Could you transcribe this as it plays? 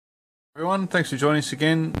Everyone, thanks for joining us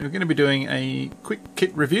again. We're going to be doing a quick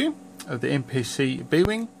kit review of the MPC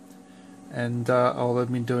B-wing, and I'll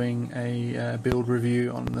have been doing a build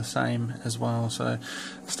review on the same as well, so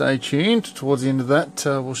stay tuned. Towards the end of that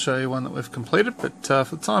we'll show you one that we've completed, but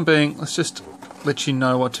for the time being let's just let you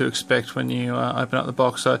know what to expect when you open up the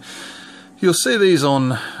box. So you'll see these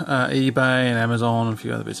on eBay and Amazon and a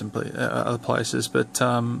few other bits and other places, but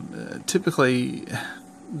typically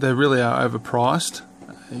they really are overpriced.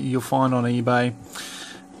 You'll find on eBay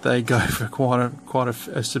they go for quite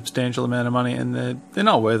a substantial amount of money, and they're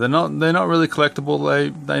not worth it. They're not really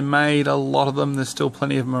collectible. They made a lot of them. There's still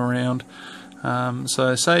plenty of them around.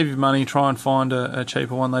 So save your money. Try and find a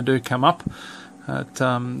cheaper one. They do come up.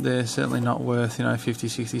 They're certainly not worth 50,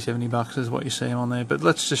 60, 70 bucks is what you see them on there. But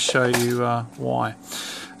let's just show you why.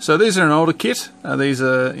 So these are an older kit. These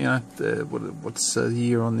are what's the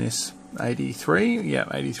year on this? 83. Yeah,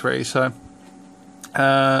 83. So.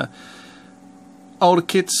 Older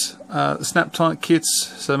kits, snap tight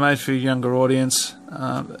kits, so made for a younger audience.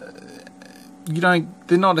 They're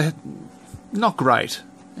not great.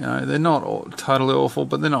 They're not totally awful,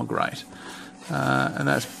 but they're not great. And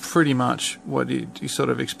that's pretty much what you sort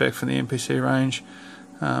of expect from the MPC range.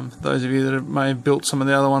 Those of you that may have built some of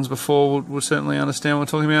the other ones before will certainly understand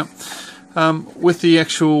what we're talking about. With the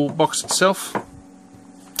actual box itself.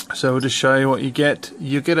 So we'll just show you what you get.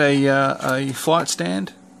 You get a flight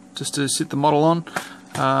stand just to sit the model on,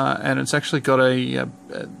 and it's actually got a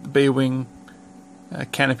B-wing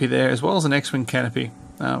canopy there as well as an X-wing canopy,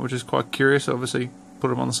 which is quite curious. Obviously put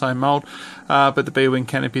them on the same mould, but the B-wing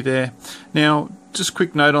canopy there. Now just a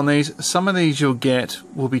quick note on these, some of these you'll get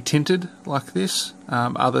will be tinted like this,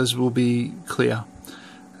 others will be clear.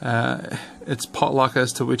 It's potluck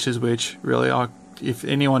as to which is which, really. If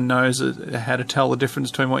anyone knows how to tell the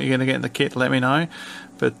difference between what you're going to get in the kit, let me know.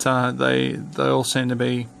 But they all seem to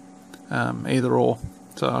be either or,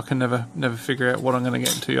 so I can never figure out what I'm going to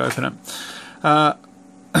get until you open it.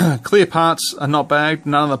 Clear parts are not bagged.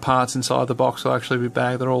 None of the parts inside the box will actually be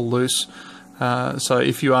bagged. They're all loose. So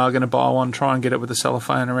if you are going to buy one, try and get it with the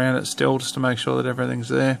cellophane around it still, just to make sure that everything's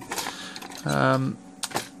there.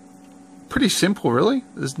 Pretty simple, really.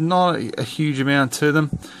 There's not a huge amount to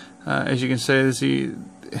them. As you can see, there's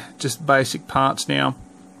just basic parts now.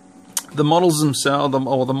 The models themselves,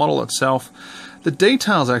 or the model itself, the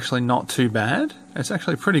detail's actually not too bad. It's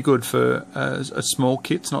actually pretty good for a small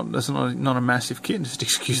kit. It's not a massive kit. Just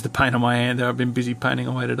excuse the pain on my hand there. I've been busy painting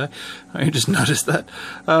away today. I just noticed that.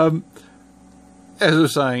 As I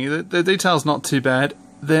was saying, the detail's not too bad.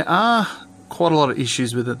 There are quite a lot of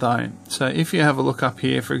issues with it though. So if you have a look up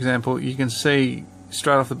here, for example, you can see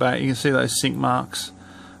straight off the bat, you can see those sink marks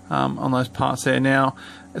on those parts there. Now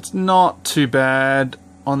it's not too bad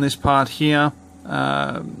on this part here.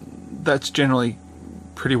 That's generally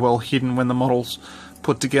pretty well hidden when the model's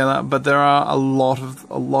put together, but there are a lot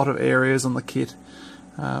of areas on the kit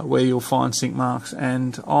where you'll find sink marks,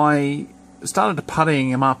 and I started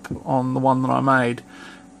puttying them up on the one that I made,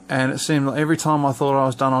 and it seemed like every time I thought I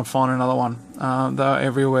was done I'd find another one. They were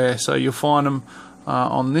everywhere, so you'll find them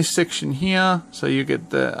on this section here, so you get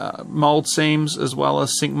the mould seams as well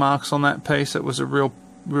as sink marks on that piece. It was a real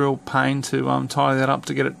pain to tie that up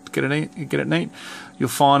to get it neat. You'll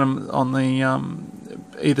find them on the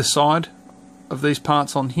either side of these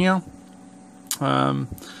parts on here. That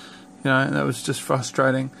was just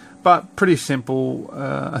frustrating, but pretty simple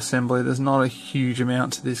assembly. There's not a huge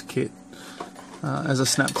amount to this kit as a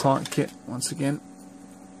snap tight kit once again.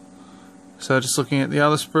 So just looking at the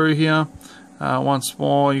other sprue here. Once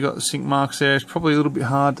more, you got the sink marks there. It's probably a little bit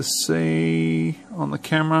hard to see on the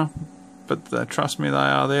camera, but trust me, they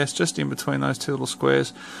are there. It's just in between those two little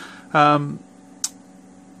squares. A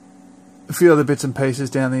few other bits and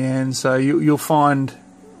pieces down the end. So you'll find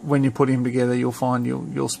when you put them together,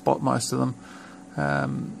 you'll spot most of them.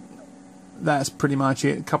 That's pretty much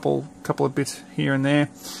it. A couple of bits here and there.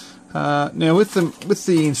 Now with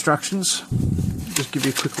the instructions, just give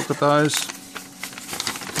you a quick look at those.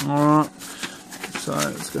 All right. So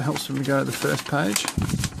it helps when we go to the first page.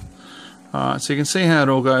 Alright, so you can see how it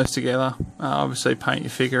all goes together. Obviously paint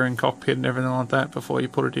your figure and cockpit and everything like that before you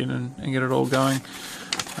put it in and get it all going.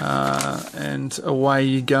 And away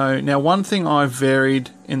you go. Now one thing I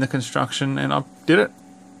varied in the construction, and I did it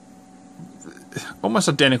almost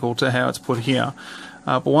identical to how it's put here,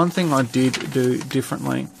 but one thing I did do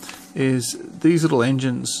differently is these little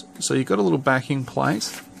engines. So you've got a little backing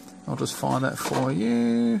plate. I'll just find that for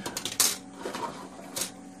you.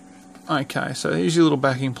 Okay, so here's your little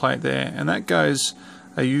backing plate there, and that goes,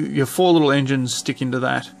 your four little engines stick into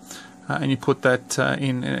that. and you put that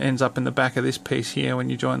in, and it ends up in the back of this piece here. When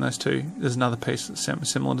you join those two, there's another piece that's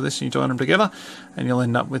similar to this, and you join them together, and you'll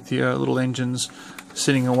end up with your little engines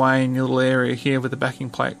sitting away in your little area here with the backing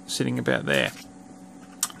plate sitting about there.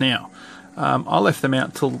 Now, I left them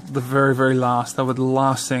out till the very, very last. They were the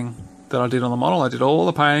last thing that I did on the model. I did all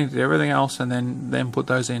the painting, did everything else, and then put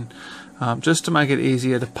those in, just to make it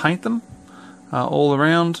easier to paint them all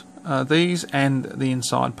around these and the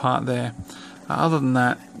inside part there. Other than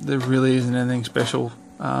that, there really isn't anything special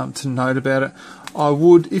to note about it. I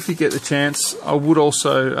would, if you get the chance, I would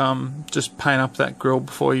also just paint up that grille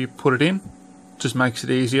before you put it in. Just makes it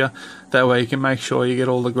easier. That way you can make sure you get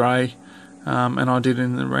all the grey. And I did it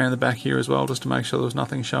around the back here as well, just to make sure there was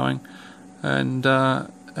nothing showing. And yeah,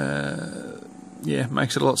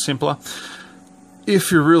 makes it a lot simpler.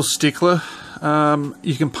 If you're a real stickler,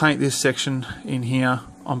 you can paint this section in here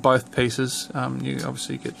on both pieces. You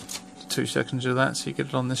obviously get 2 sections of that, so you get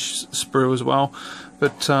it on this sprue as well.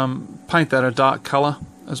 But paint that a dark colour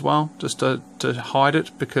as well, just to hide it,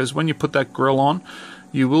 because when you put that grill on,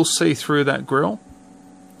 you will see through that grill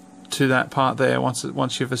to that part there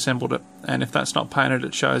once you've assembled it. And if that's not painted,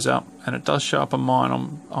 it shows up, and it does show up on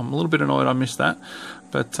mine. I'm a little bit annoyed I missed that,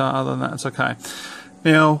 but other than that, it's okay.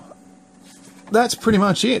 Now, that's pretty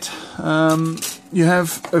much it. You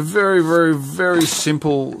have a very, very, very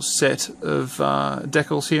simple set of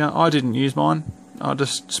decals here. I didn't use mine. I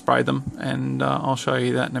just sprayed them, and I'll show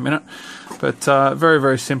you that in a minute. But very,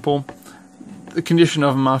 very simple. The condition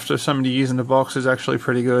of them after so many years in the box is actually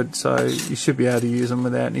pretty good, so you should be able to use them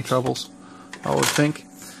without any troubles, I would think.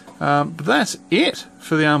 But that's it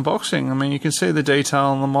for the unboxing. I mean, you can see the detail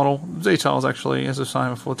on the model. The detail's actually, as I was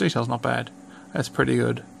saying before, detail's not bad. That's pretty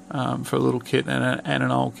good for a little kit and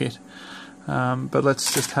an old kit. But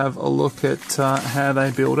let's just have a look at how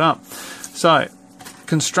they build up. So,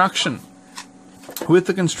 construction. With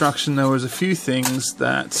the construction, there was a few things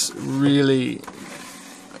that really,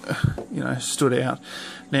 stood out.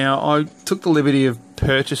 Now, I took the liberty of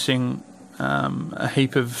purchasing a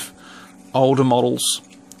heap of older models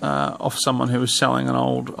off someone who was selling an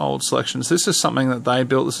old selection. So this is something that they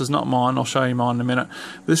built. This is not mine. I'll show you mine in a minute.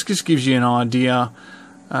 This just gives you an idea,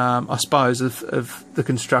 I suppose, of the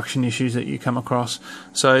construction issues that you come across.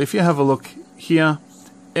 So if you have a look here,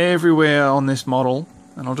 everywhere on this model,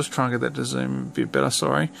 and I'll just try and get that to zoom a bit better,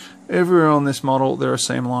 sorry. Everywhere on this model there are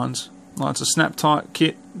seam lines. Like, it's a snap tight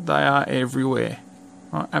kit, they are everywhere.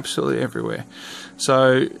 Right, absolutely everywhere.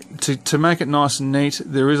 So to make it nice and neat,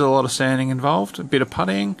 there is a lot of sanding involved, a bit of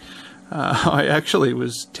puttying. I actually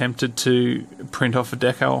was tempted to print off a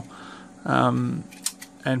decal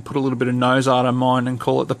and put a little bit of nose art on mine and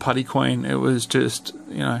call it the Putty Queen. It was just,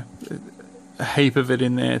 a heap of it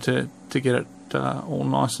in there to get it all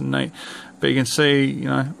nice and neat. But you can see,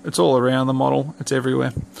 it's all around the model, it's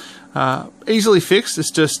everywhere. Easily fixed,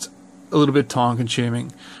 it's just a little bit time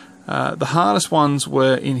consuming. The hardest ones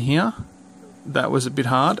were in here. That was a bit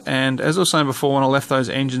hard, and as I was saying before, when I left those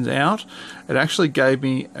engines out, it actually gave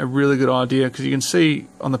me a really good idea, because you can see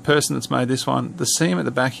on the person that's made this one, the seam at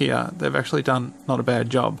the back here, they've actually done not a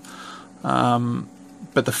bad job,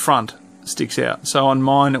 but the front sticks out. So on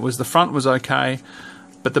mine, it was the front was okay,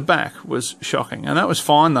 but the back was shocking, and that was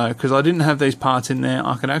fine though, because I didn't have these parts in there.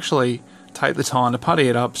 I could actually take the time to putty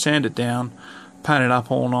it up, sand it down, paint it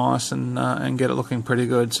up all nice, and get it looking pretty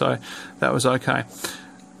good, so that was okay.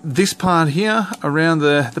 This part here, around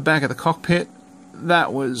the back of the cockpit,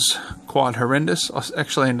 that was quite horrendous. I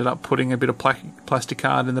actually ended up putting a bit of plastic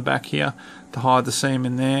card in the back here to hide the seam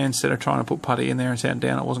in there, instead of trying to put putty in there and sand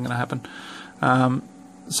down. It wasn't going to happen.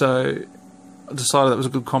 So I decided that was a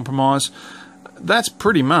good compromise. That's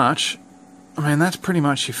pretty much, that's pretty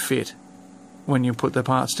much your fit when you put the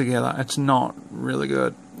parts together. It's not really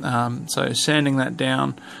good. So sanding that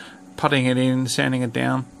down, putting it in, sanding it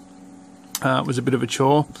down, was a bit of a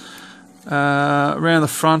chore. Around the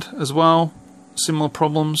front as well, similar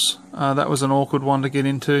problems. That was an awkward one to get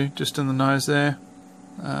into, just in the nose there.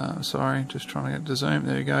 Sorry, just trying to get to zoom.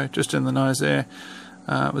 There you go, just in the nose there.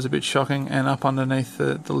 It was a bit shocking, and up underneath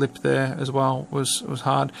the lip there as well was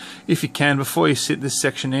hard. If you can, before you sit this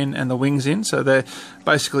section in and the wings in, so they're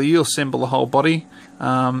basically, you'll assemble the whole body.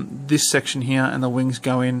 This section here and the wings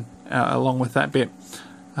go in along with that bit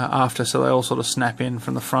after, so they all sort of snap in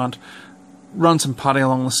from the front. Run some putty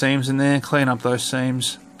along the seams in there, clean up those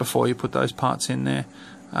seams before you put those parts in there.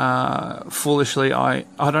 Foolishly, I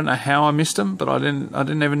don't know how I missed them, but I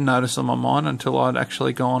didn't even notice them on mine until I'd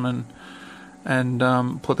actually gone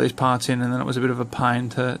and put these parts in, and then it was a bit of a pain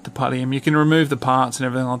to putty them. You can remove the parts and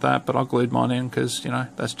everything like that, but I glued mine in because,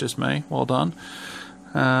 that's just me. Well done.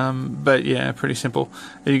 But yeah, pretty simple.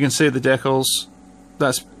 You can see the decals.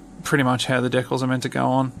 That's pretty much how the decals are meant to go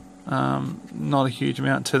on. Not a huge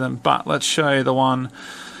amount to them, but let's show you the one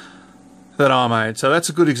that I made. So that's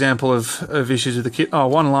a good example of issues with the kit. Oh,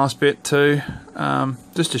 one last bit too,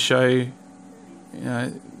 just to show you,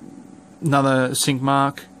 another sink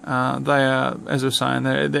mark. They are, as I was saying,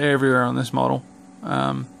 they're everywhere on this model,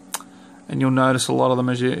 and you'll notice a lot of them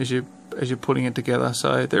as you're putting it together.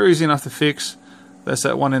 So they're easy enough to fix. There's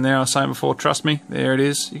that one in there I was saying before. Trust me, there it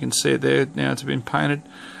is. You can see it there now. It's been painted.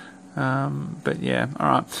 But yeah, all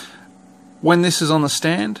right. When this is on the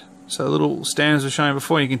stand, so the little stands were showing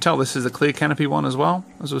before, you can tell this is a clear canopy one as well.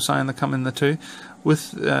 As I was saying, they come in the two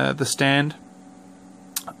with the stand.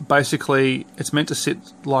 Basically, it's meant to sit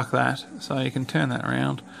like that, so you can turn that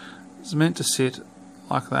around. It's meant to sit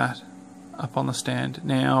like that up on the stand.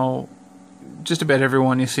 Now, just about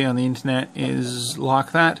everyone you see on the internet is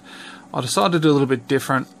like that. I decided to do a little bit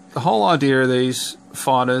different. The whole idea of these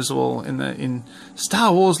fighters, well, in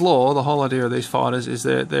Star Wars lore, the whole idea of these fighters is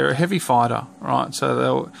they're a heavy fighter, right?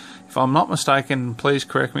 So if I'm not mistaken, please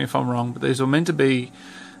correct me if I'm wrong, but these were meant to be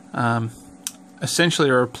essentially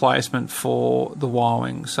a replacement for the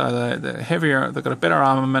Y-wing. So they're heavier, they've got a better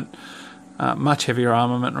armament, much heavier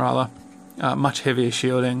armament rather, much heavier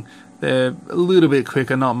shielding. They're a little bit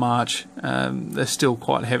quicker, not much. They're still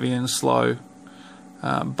quite heavy and slow,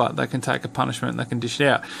 but they can take a punishment and they can dish it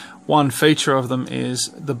out. One feature of them is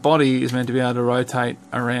the body is meant to be able to rotate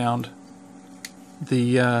around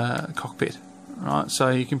the cockpit, right? So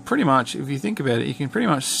you can pretty much, if you think about it, you can pretty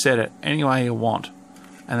much set it any way you want,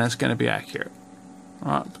 and that's going to be accurate,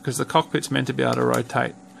 right? Because the cockpit's meant to be able to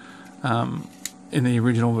rotate in the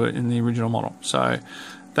original model. So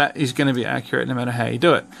that is going to be accurate no matter how you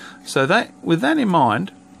do it. So with that in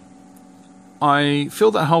mind, I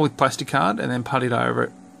filled that hole with plastic card and then puttied over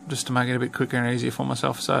it just to make it a bit quicker and easier for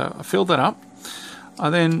myself. So I filled that up. I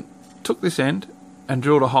then took this end and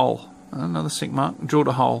drilled a hole, another sink mark, drilled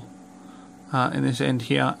a hole in this end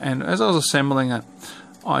here. And as I was assembling it,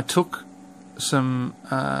 I took some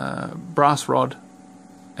brass rod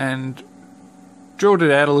and drilled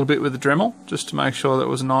it out a little bit with the Dremel just to make sure that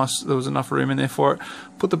there was enough room in there for it.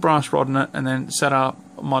 Put the brass rod in it and then set up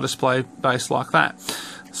my display base like that.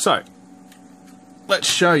 So let's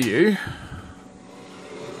show you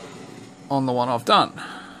on the one I've done.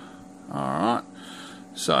 Alright,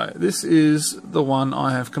 so this is the one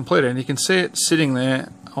I have completed, and you can see it sitting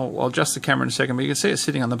there. I'll adjust the camera in a second, but you can see it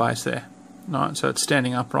sitting on the base there. Alright, so it's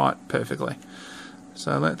standing upright perfectly.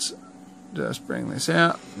 So let's just bring this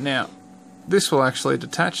out. Now, this will actually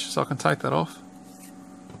detach, so I can take that off.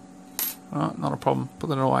 Alright, not a problem, put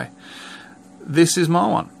that away. This is my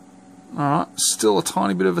one. Alright, still a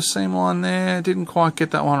tiny bit of a seam line there, didn't quite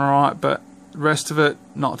get that one right, but the rest of it,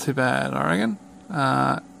 not too bad, I reckon.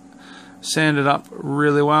 Sanded up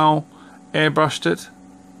really well, airbrushed it,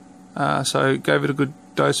 so gave it a good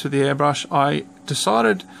dose with the airbrush. I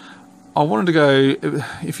decided I wanted to go,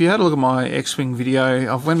 if you had a look at my X-Wing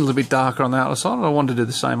video, I've went a little bit darker on that. I decided I wanted to do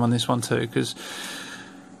the same on this one too, because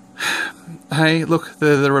hey, look,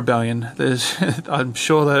 the rebellion. I'm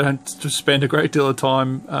sure they don't spend a great deal of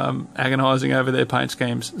time agonising over their paint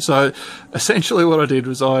schemes. So essentially what I did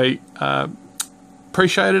was I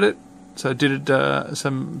pre-shaded it. So I did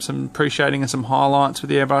some pre-shading and some highlights with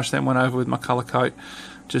the airbrush, then went over with my colour coat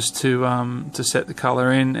just to set the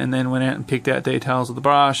colour in, and then went out and picked out details of the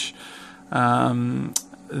brush.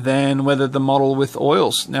 Then weathered the model with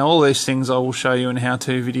oils. Now all these things I will show you in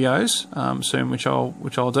how-to videos soon, which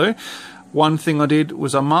I'll do. One thing I did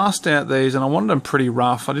was I masked out these, and I wanted them pretty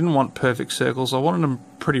rough. I didn't want perfect circles. I wanted them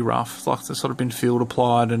pretty rough, like they've sort of been field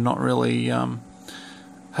applied and not really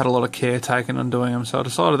had a lot of care taken on doing them. So I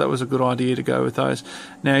decided that was a good idea to go with those.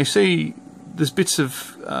 Now you see there's bits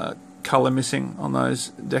of colour missing on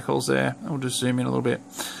those decals there. I'll just zoom in a little bit.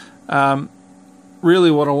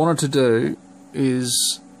 Really what I wanted to do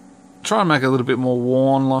is try and make it a little bit more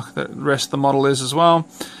worn like the rest of the model is as well.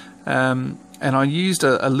 And I used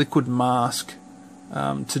a liquid mask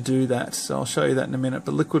to do that, so I'll show you that in a minute.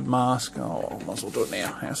 But liquid mask, oh, I might as well do it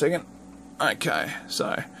now. Hang on a second. Okay, so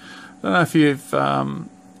I don't know if you've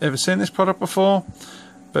ever seen this product before,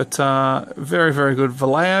 but very, very good.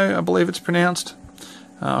 Vallejo, I believe it's pronounced.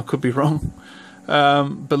 I could be wrong.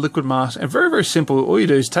 But liquid mask, and very, very simple. All you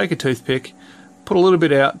do is take a toothpick, put a little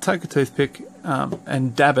bit out, take a toothpick,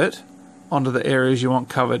 and dab it onto the areas you want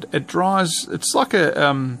covered. It dries. It's like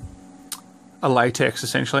a latex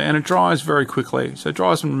essentially, and it dries very quickly. So it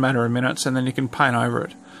dries in a matter of minutes, and then you can paint over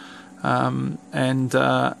it. And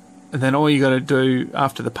then all you got to do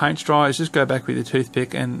after the paint's dry is just go back with your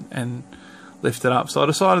toothpick and lift it up. So I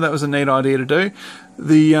decided that was a neat idea to do.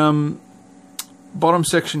 The bottom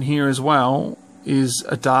section here as well, is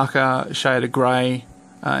a darker shade of grey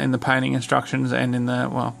in the painting instructions, and in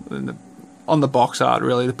the on the box art.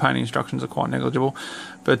 Really, the painting instructions are quite negligible,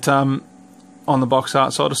 but on the box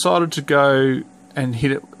art, so I decided to go and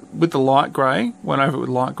hit it with the light grey. Went over it with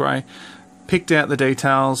light grey, picked out the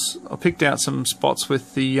details. I picked out some spots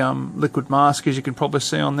with the liquid mask, as you can probably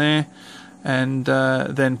see on there, and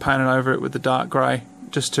then painted over it with the dark grey,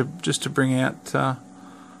 just to bring out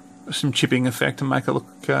some chipping effect and make it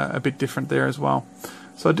look a bit different there as well.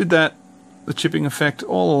 So I did that, the chipping effect,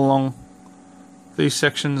 all along these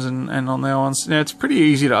sections and on the other ones. Now it's pretty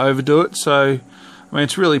easy to overdo it, so I mean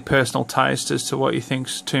it's really personal taste as to what you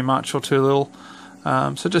think's too much or too little.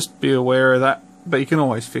 So just be aware of that, but you can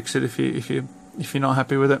always fix it if you're not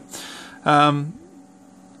happy with it.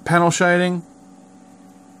 Panel shading.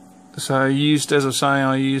 So I used, as I was saying,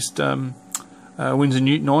 I used Winsor &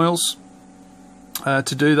 Newton oils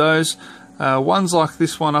to do those. Ones like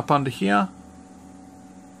this one up under here.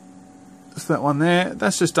 Just that one there.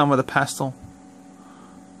 That's just done with a pastel.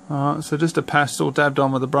 So just a pastel dabbed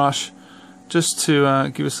on with a brush, just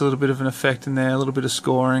to give us a little bit of an effect in there, a little bit of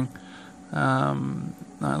scoring, a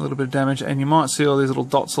little bit of damage, and you might see all these little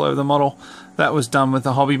dots all over the model. That was done with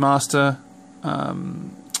the Hobby Master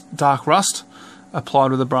Dark Rust,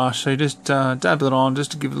 applied with a brush. So you just dab it on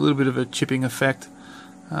just to give it a little bit of a chipping effect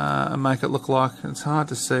and make it look like, it's hard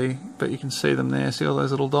to see, but you can see them there. See all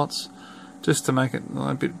those little dots, just to make it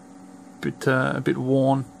a bit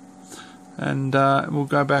worn. And we'll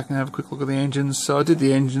go back and have a quick look at the engines. So I did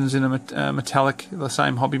the engines in a metallic, the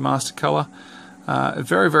same Hobby Master colour.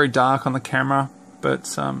 Very, very dark on the camera,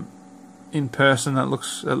 but in person it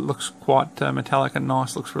looks quite metallic and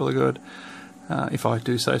nice. Looks really good, if I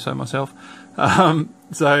do say so myself.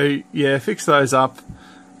 So yeah, fix those up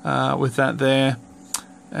with that there,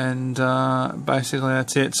 and basically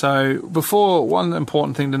that's it. So one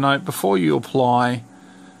important thing to note, before you apply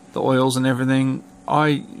the oils and everything,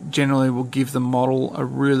 I generally will give the model a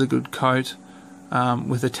really good coat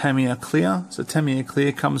with a Tamiya Clear. So Tamiya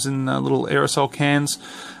Clear comes in little aerosol cans.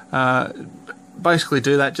 Basically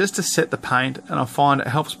do that just to set the paint, and I find it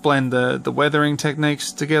helps blend the weathering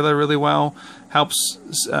techniques together really well, helps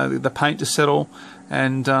the paint to settle,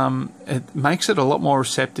 and it makes it a lot more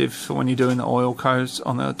receptive for when you're doing the oil coats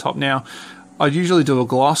on the top. Now I usually do a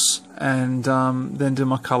gloss and then do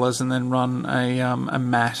my colours and then run a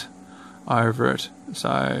matte over it.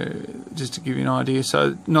 So just to give you an idea,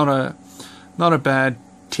 so not a bad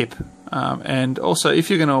tip. And also, if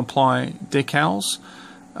you're going to apply decals,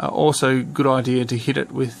 also good idea to hit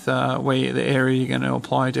it with where the area you're going to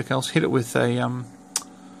apply decals, hit it with a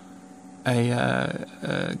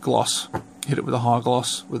gloss. Hit it with a high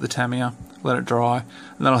gloss with the Tamiya, let it dry,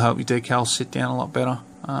 and that'll help your decals sit down a lot better,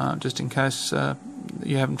 just in case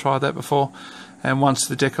you haven't tried that before. And once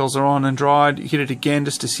the decals are on and dried, hit it again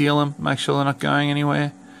just to seal them, make sure they're not going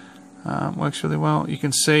anywhere. Works really well. You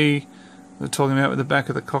can see we're talking about with the back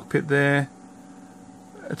of the cockpit there.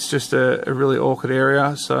 It's just a really awkward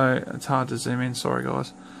area, so it's hard to zoom in, sorry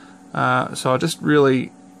guys. So I just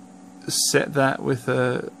really set that with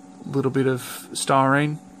a little bit of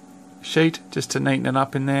styrene sheet just to neaten it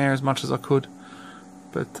up in there as much as I could.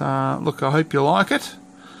 But look, I hope you like it.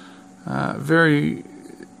 Very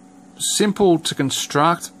simple to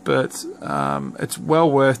construct, but it's well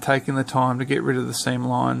worth taking the time to get rid of the seam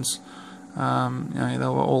lines. You know, they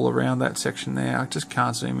were all around that section there. I just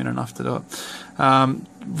can't zoom in enough to do it.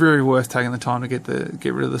 Very worth taking the time to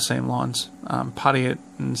get rid of the seam lines. Putty it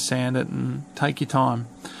and sand it and take your time.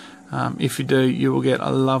 If you do, you will get a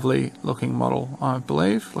lovely looking model, I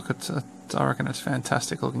believe. Look, I reckon it's a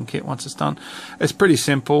fantastic looking kit once it's done. It's pretty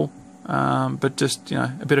simple, but just, you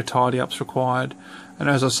know, a bit of tidy up's required. And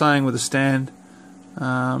as I was saying with the stand,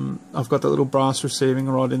 I've got that little brass receiving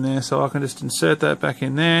rod in there, so I can just insert that back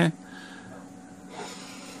in there,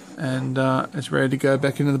 and it's ready to go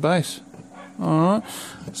back into the base. Alright,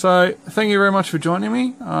 so thank you very much for joining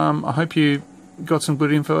me. I hope you got some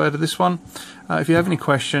good info out of this one. If you have any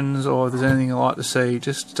questions or if there's anything you'd like to see,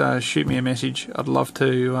 just shoot me a message. I'd love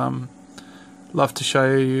to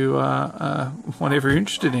show you whatever you're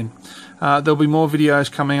interested in. There'll be more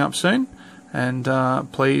videos coming up soon, and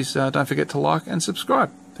please don't forget to like and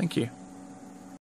subscribe. Thank you.